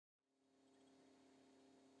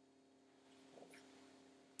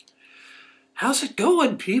How's it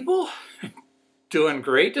going, people? Doing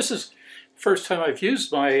great. This is the first time I've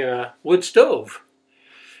used my wood stove.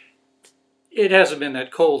 It hasn't been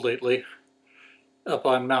that cold lately up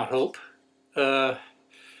on Mount Hope, but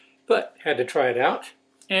had to try it out.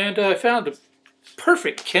 And I found a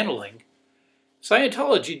perfect kindling.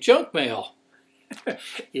 Scientology junk mail.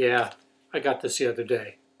 Yeah, I got this the other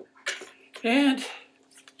day. And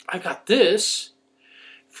I got this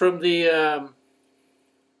from the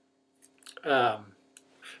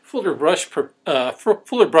Fuller Brush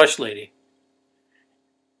lady.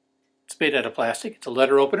 It's made out of plastic. It's a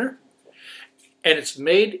letter opener. And it's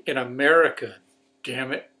made in America.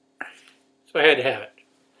 Damn it. So I had to have it.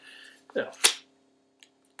 So.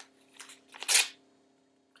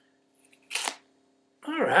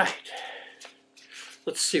 All right.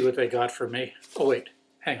 Let's see what they got for me. Oh, wait.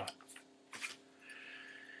 Hang on.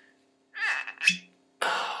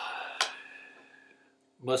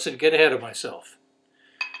 Mustn't get ahead of myself.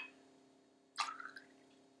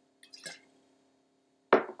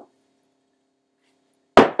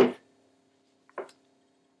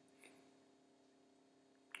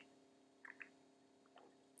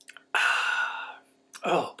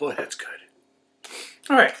 Oh, boy, that's good.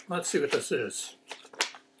 All right, let's see what this is.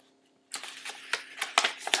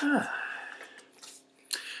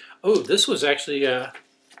 Oh, this was actually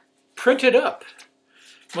printed up.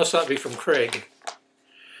 Must not be from Craig.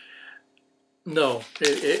 No,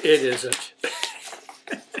 it isn't.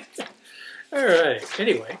 All right.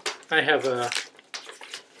 Anyway, I have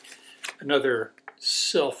another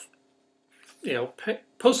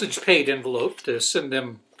postage paid envelope to send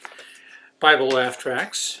them Bible laugh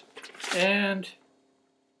tracks and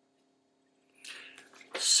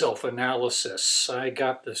self-analysis. I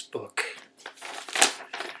got this book.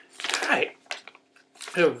 All right.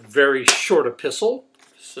 A very short epistle,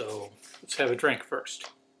 so let's have a drink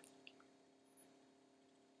first.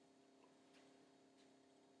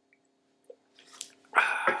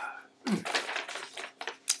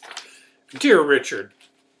 Dear Richard,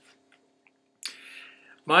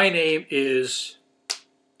 my name is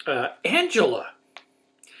Angela,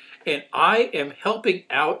 and I am helping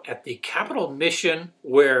out at the Capital Mission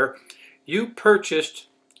where you purchased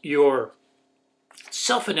your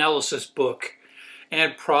self-analysis book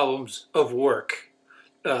and Problems of Work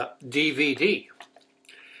DVD.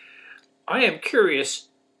 I am curious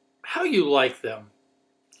how you like them.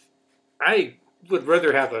 I would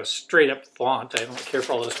rather have a straight-up font. I don't care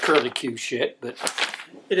for all this curly-Q shit, but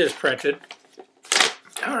it is printed.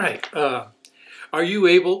 All right. Are you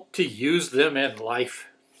able to use them in life?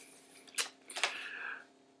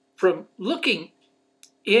 From looking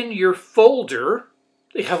in your folder,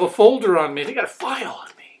 they have a folder on me. They got a file on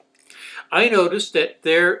me. I noticed that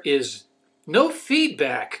there is no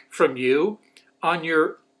feedback from you on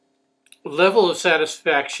your level of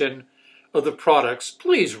satisfaction of the products.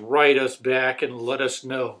 Please write us back and let us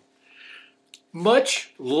know.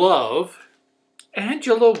 Much love,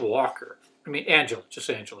 Angela Walker. I mean, Angela, just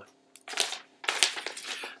Angela.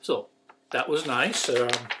 So, that was nice.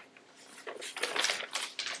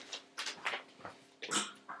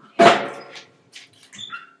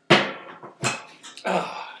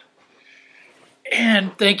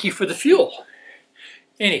 And thank you for the fuel.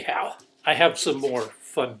 Anyhow, I have some more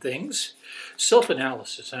fun things.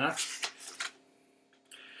 Self-analysis, huh?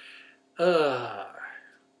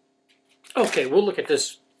 Okay, we'll look at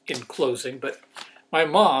this in closing, but my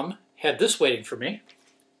mom had this waiting for me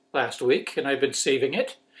last week, and I've been saving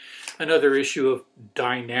it. Another issue of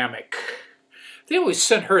Dynamic. They always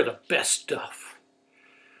send her the best stuff.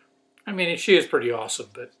 I mean, she is pretty awesome,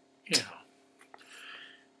 but, you know.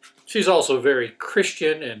 She's also very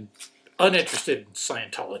Christian and uninterested in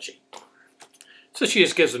Scientology. So she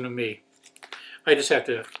just gives them to me. I just have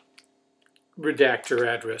to redact her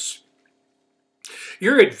address.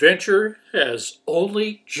 Your adventure has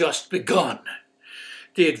only just begun.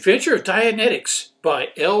 The Adventure of Dianetics by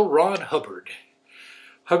L. Ron Hubbard.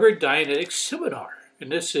 Hubbard Dianetics Seminar.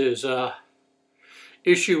 And this is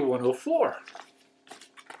issue 104.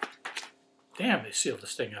 Damn, they sealed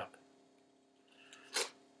this thing up.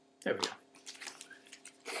 There we go.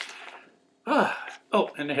 Oh,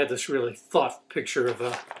 and they had this really thoughtful picture of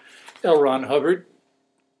L. Ron Hubbard.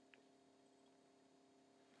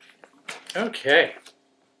 Okay.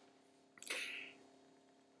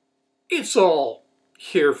 It's all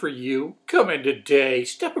here for you. Come in today.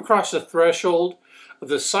 Step across the threshold of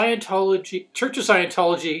the Church of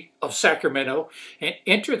Scientology of Sacramento and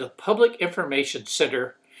enter the Public Information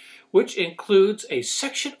Center, which includes a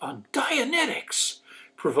section on Dianetics,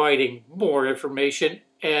 providing more information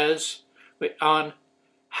on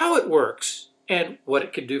how it works and what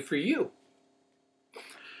it can do for you.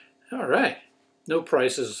 All right. No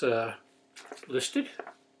prices listed.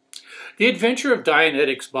 The Adventure of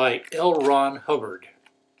Dianetics by L. Ron Hubbard.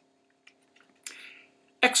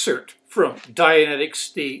 Excerpt from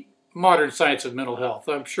Dianetics, the Modern Science of Mental Health.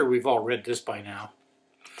 I'm sure we've all read this by now.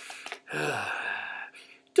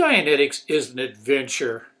 Dianetics is an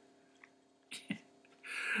adventure.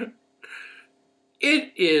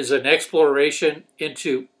 It is an exploration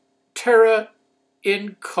into terra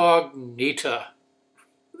incognita,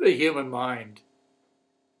 the human mind.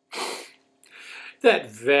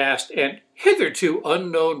 That vast and hitherto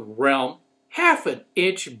unknown realm half an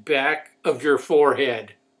inch back of your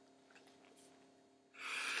forehead.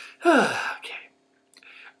 Okay.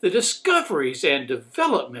 The discoveries and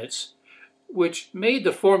developments which made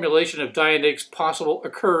the formulation of Dianetics possible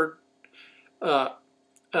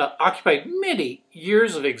occupied many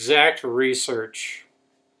years of exact research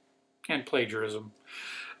and plagiarism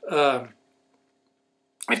and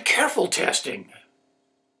careful testing.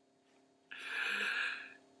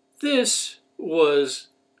 This was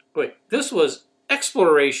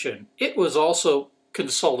exploration. It was also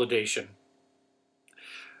consolidation.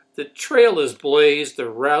 The trail is blazed, the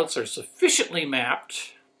routes are sufficiently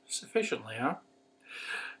mapped,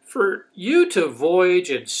 for you to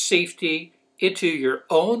voyage in safety into your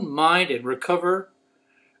own mind and recover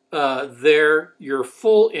there your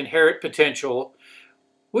full inherent potential,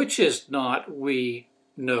 which is not, we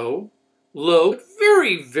know, low, but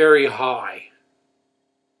very, very high.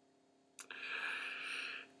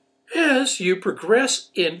 As you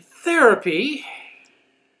progress in therapy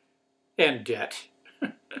and debt,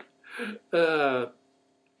 the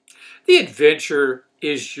adventure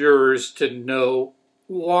is yours to know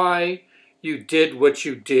why you did what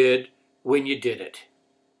you did when you did it.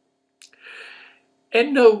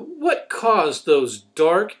 And know what caused those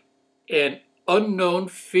dark and unknown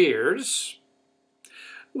fears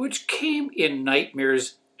which came in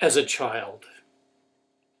nightmares as a child.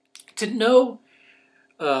 To know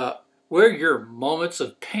where your moments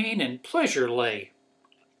of pain and pleasure lay.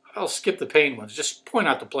 I'll skip the pain ones. Just point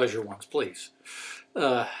out the pleasure ones, please.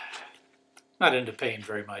 Not into pain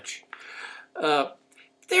very much.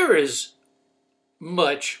 There is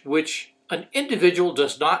much which an individual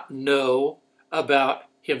does not know about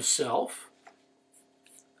himself,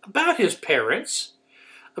 about his parents,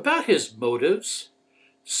 about his motives.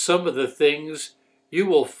 Some of the things you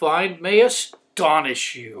will find may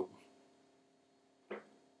astonish you.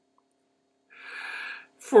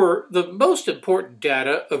 For the most important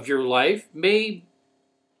data of your life may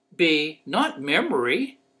be not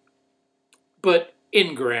memory, but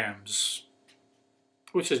engrams,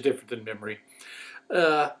 which is different than memory.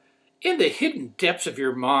 In the hidden depths of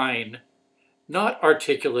your mind, not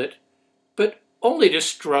articulate, but only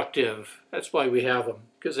destructive. That's why we have them,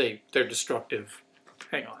 because they're destructive.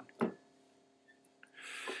 Hang on.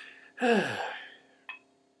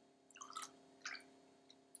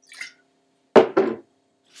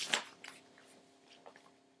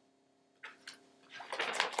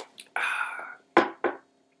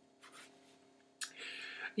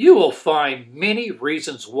 You will find many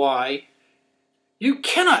reasons why you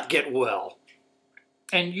cannot get well,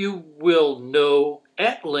 and you will know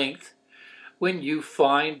at length when you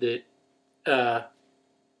find that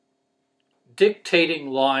dictating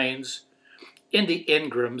lines in the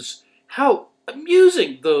engrams how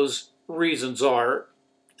amusing those reasons are,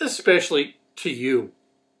 especially to you.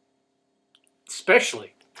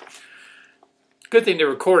 Especially. Good thing they're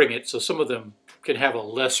recording it, so some of them can have a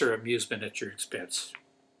lesser amusement at your expense.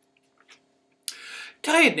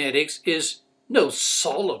 Dianetics is no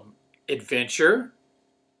solemn adventure.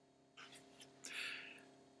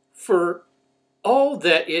 For all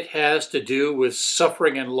that it has to do with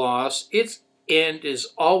suffering and loss, its end is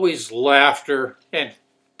always laughter and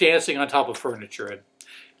dancing on top of furniture and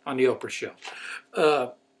on the Oprah show.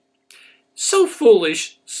 So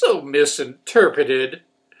foolish, so misinterpreted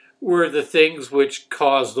were the things which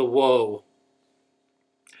caused the woe.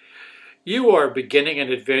 You are beginning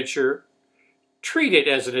an adventure. Treat it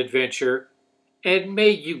as an adventure, and may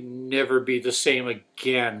you never be the same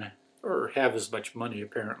again, or have as much money,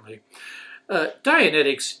 apparently.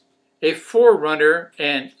 Dianetics, a forerunner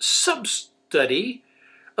and sub-study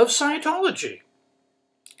of Scientology.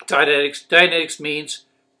 Dianetics means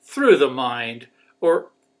through the mind, or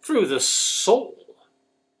through the soul.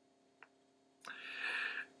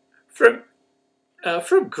 From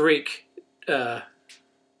Greek,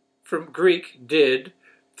 did,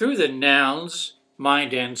 through the nouns,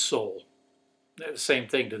 mind and soul. They're the same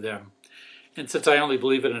thing to them. And since I only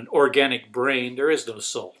believe in an organic brain, there is no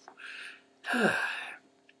soul.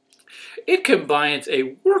 It combines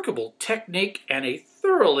a workable technique and a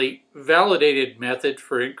thoroughly validated method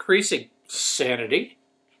for increasing sanity,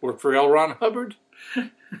 work for L. Ron Hubbard,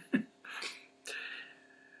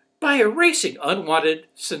 by erasing unwanted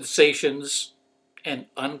sensations and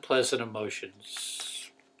unpleasant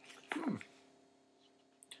emotions.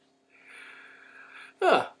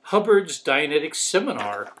 Hubbard's Dianetics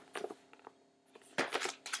Seminar.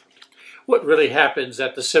 What really happens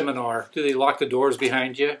at the seminar? Do they lock the doors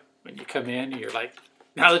behind you when you come in? You're like,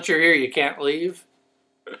 now that you're here, you can't leave?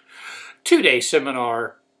 2-day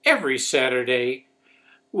seminar every Saturday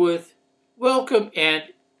with welcome and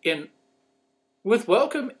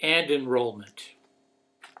enrollment.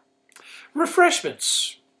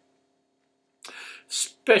 Refreshments.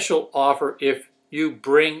 Special offer if you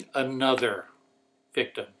bring another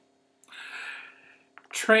victim.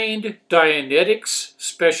 Trained Dianetics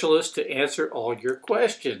specialist to answer all your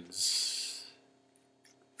questions.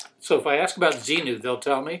 So if I ask about Xenu, they'll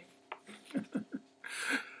tell me.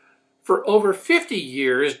 For over 50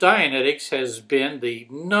 years, Dianetics has been the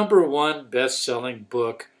 #1 best-selling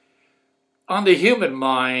book on the human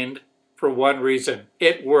mind for one reason.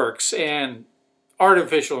 It works, and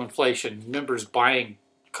artificial inflation, members buying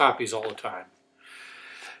copies all the time.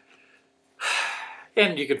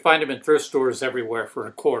 And you can find them in thrift stores everywhere for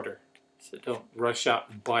 $0.25. So don't rush out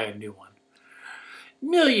and buy a new one.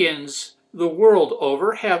 Millions the world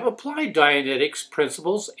over have applied Dianetics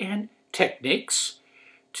principles and techniques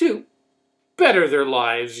to better their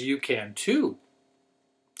lives. You can too.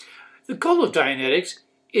 The goal of Dianetics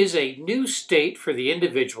is a new state for the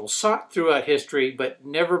individual, sought throughout history but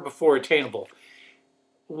never before attainable.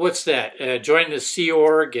 What's that? Joining the Sea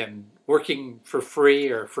Org and working for free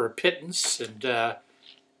or for a pittance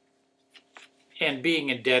and being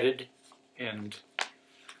indebted and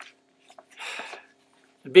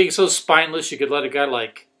being so spineless you could let a guy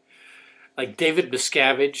like David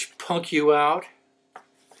Miscavige punk you out.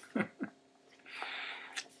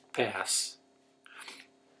 Pass.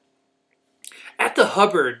 At the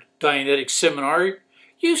Hubbard Dianetics Seminar,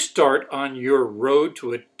 you start on your road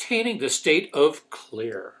to attaining the state of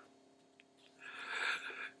clear.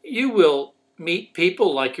 You will meet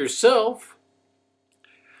people like yourself,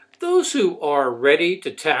 those who are ready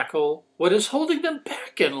to tackle what is holding them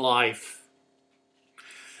back in life,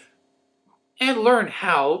 and learn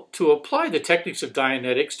how to apply the techniques of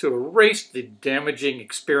Dianetics to erase the damaging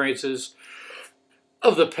experiences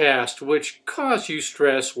of the past which cause you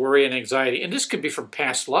stress, worry, and anxiety. And this could be from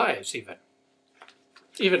past lives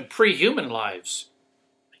even pre-human lives,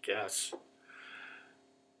 I guess.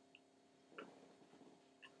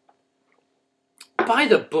 Buy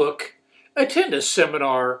the book, attend a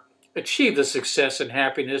seminar, achieve the success and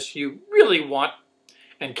happiness you really want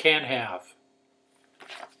and can have.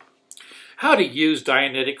 How to use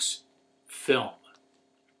Dianetics film.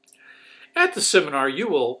 At the seminar, you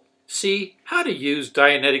will see how to use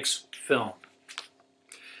Dianetics film,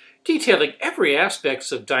 detailing every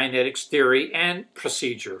aspect of Dianetics theory and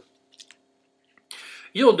procedure.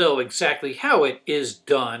 You'll know exactly how it is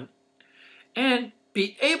done and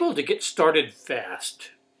be able to get started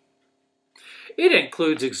fast. It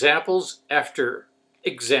includes example after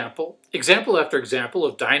example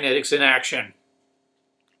of Dianetics in action,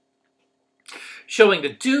 showing the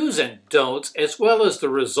do's and don'ts as well as the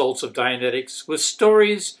results of Dianetics with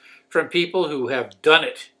stories from people who have done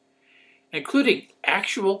it, including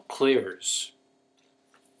actual clears.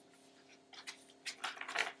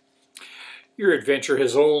 Your adventure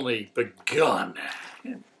has only begun.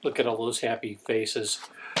 Look at all those happy faces.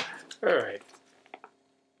 All right.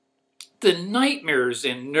 The nightmares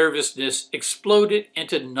and nervousness exploded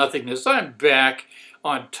into nothingness. I'm back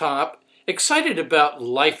on top, excited about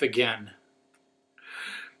life again.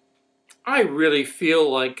 I really feel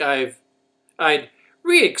like I'd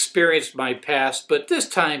re-experienced my past, but this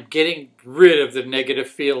time getting rid of the negative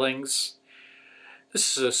feelings.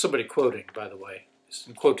 This is somebody quoting, by the way. This is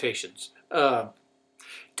in quotations.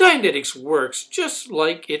 Dianetics works just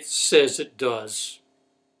like it says it does.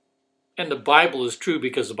 And the Bible is true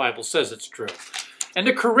because the Bible says it's true. And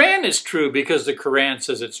the Quran is true because the Quran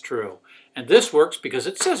says it's true. And this works because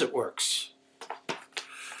it says it works.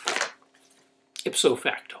 Ipso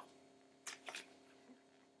facto.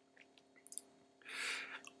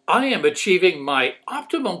 I am achieving my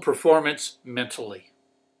optimum performance mentally.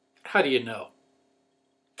 How do you know?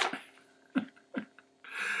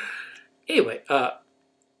 Anyway,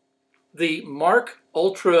 the Mark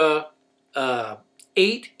Ultra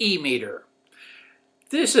 8 E-meter.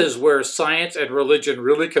 This is where science and religion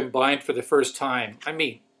really combined for the first time. I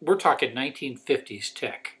mean, we're talking 1950s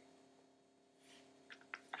tech.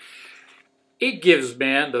 It gives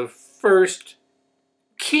man the first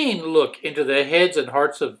keen look into the heads and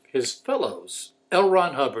hearts of his fellows. L.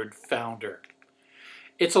 Ron Hubbard, founder.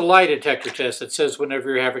 It's a lie detector test that says whenever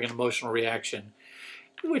you're having an emotional reaction,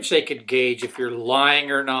 which they can gauge if you're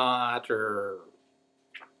lying or not, or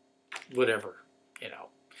whatever,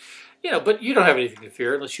 but you don't have anything to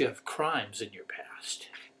fear unless you have crimes in your past.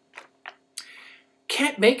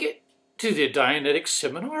 Can't make it to the Dianetics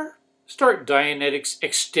seminar? Start Dianetics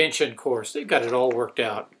extension course. They've got it all worked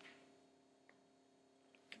out.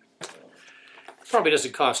 Probably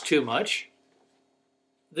doesn't cost too much.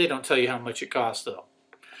 They don't tell you how much it costs, though.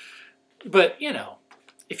 But,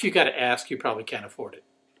 if you got to ask, you probably can't afford it.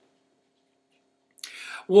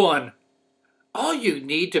 1. All you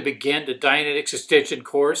need to begin the Dianetics extension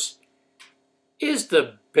course is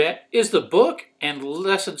the book and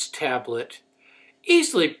lessons tablet,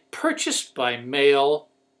 easily purchased by mail.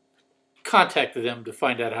 Contact them to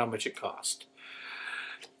find out how much it costs.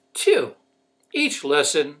 2. Each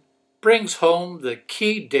lesson brings home the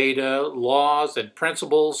key data, laws, and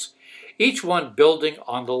principles, each one building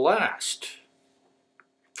on the last.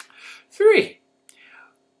 3.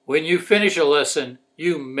 When you finish a lesson,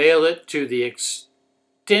 you mail it to the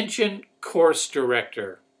extension course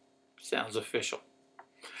director. Sounds official.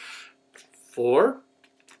 4.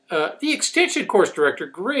 The extension course director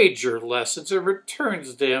grades your lessons and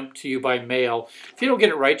returns them to you by mail. If you don't get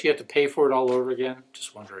it right, you have to pay for it all over again.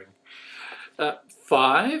 Just wondering.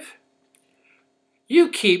 5. You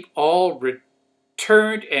keep all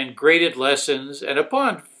returned and graded lessons, and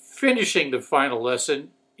upon finishing the final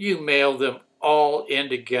lesson, you mail them all in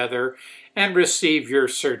together and receive your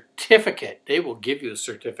certificate. They will give you a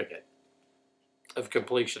certificate of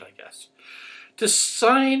completion, I guess. To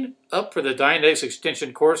sign up for the Dianetics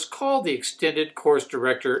Extension course, call the extended course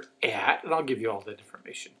director at, and I'll give you all that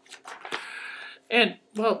information. And,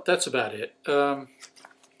 well, that's about it. A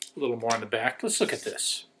little more on the back. Let's look at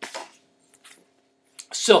this.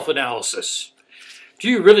 Self-analysis. Do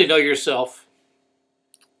you really know yourself?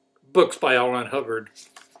 Books by L. Ron Hubbard.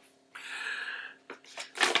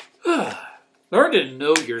 Learn to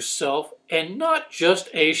know yourself and not just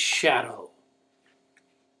a shadow.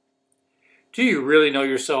 Do you really know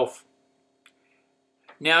yourself?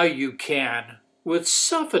 Now you can. With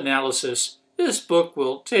self-analysis, this book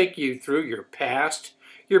will take you through your past,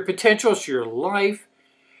 your potentials, your life,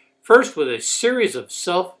 first with a series of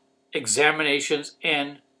self-examinations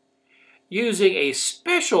and using a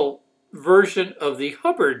special version of the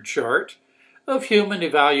Hubbard chart of human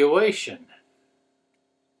evaluation.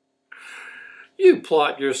 You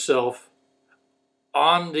plot yourself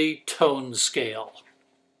on the tone scale.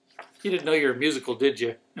 You didn't know you were musical, did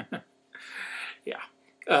you? Yeah.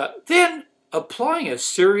 Then, applying a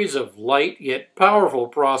series of light yet powerful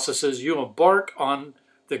processes, you embark on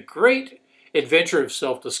the great adventure of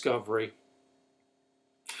self-discovery.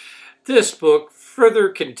 This book further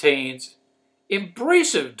contains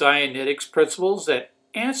embracive Dianetics principles that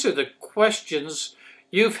answer the questions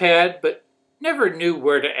you've had but never knew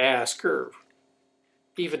where to ask, or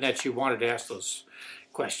even that you wanted to ask those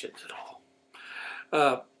questions at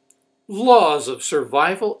all. Laws of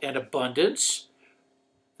survival and abundance,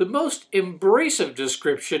 the most embracive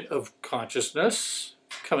description of consciousness,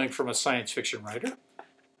 coming from a science fiction writer.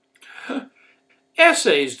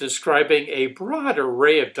 Essays describing a broad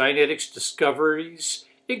array of Dianetics discoveries,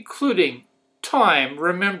 including time,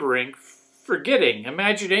 remembering, forgetting,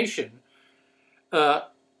 imagination,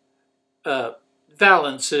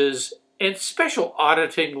 valences, and special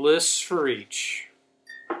auditing lists for each.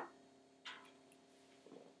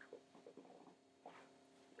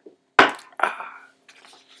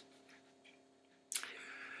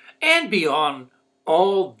 And beyond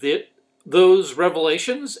all those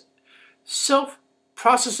revelations,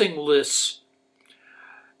 self-processing lists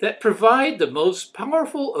that provide the most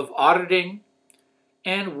powerful of auditing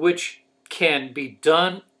and which can be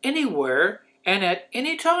done anywhere and at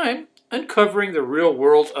any time, uncovering the real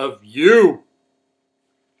world of you.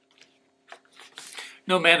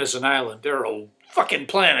 No man is an island. They're a fucking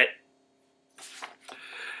planet.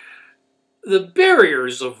 The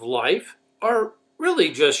barriers of life are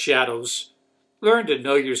really just shadows. Learn to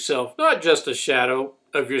know yourself, not just a shadow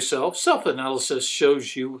of yourself. Self-analysis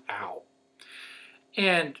shows you how.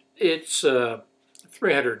 And it's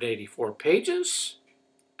 384 pages,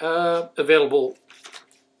 available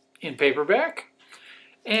in paperback,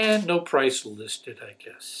 and no price listed, I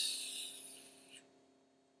guess.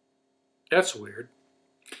 That's weird.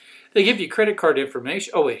 They give you credit card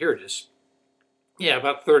information. Oh, wait, here it is. Yeah,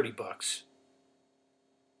 about 30 bucks.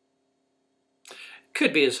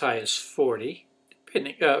 Could be as high as 40,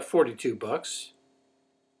 depending, 42 bucks.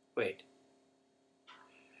 Wait.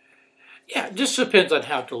 Yeah, it just depends on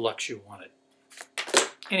how deluxe you want it.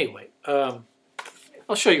 Anyway, I'll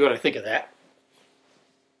show you what I think of that.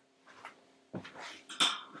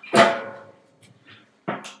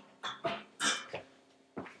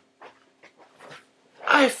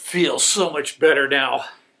 I feel so much better now.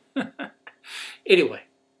 Anyway,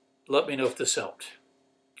 let me know if this helped,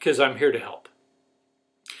 because I'm here to help.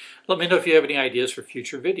 Let me know if you have any ideas for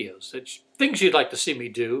future videos. It's things you'd like to see me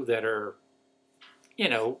do that are, you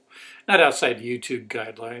know, not outside YouTube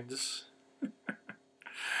guidelines.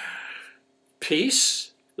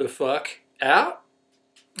 Peace the fuck out.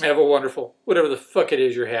 Have a wonderful, whatever the fuck it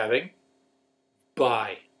is you're having.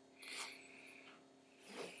 Bye.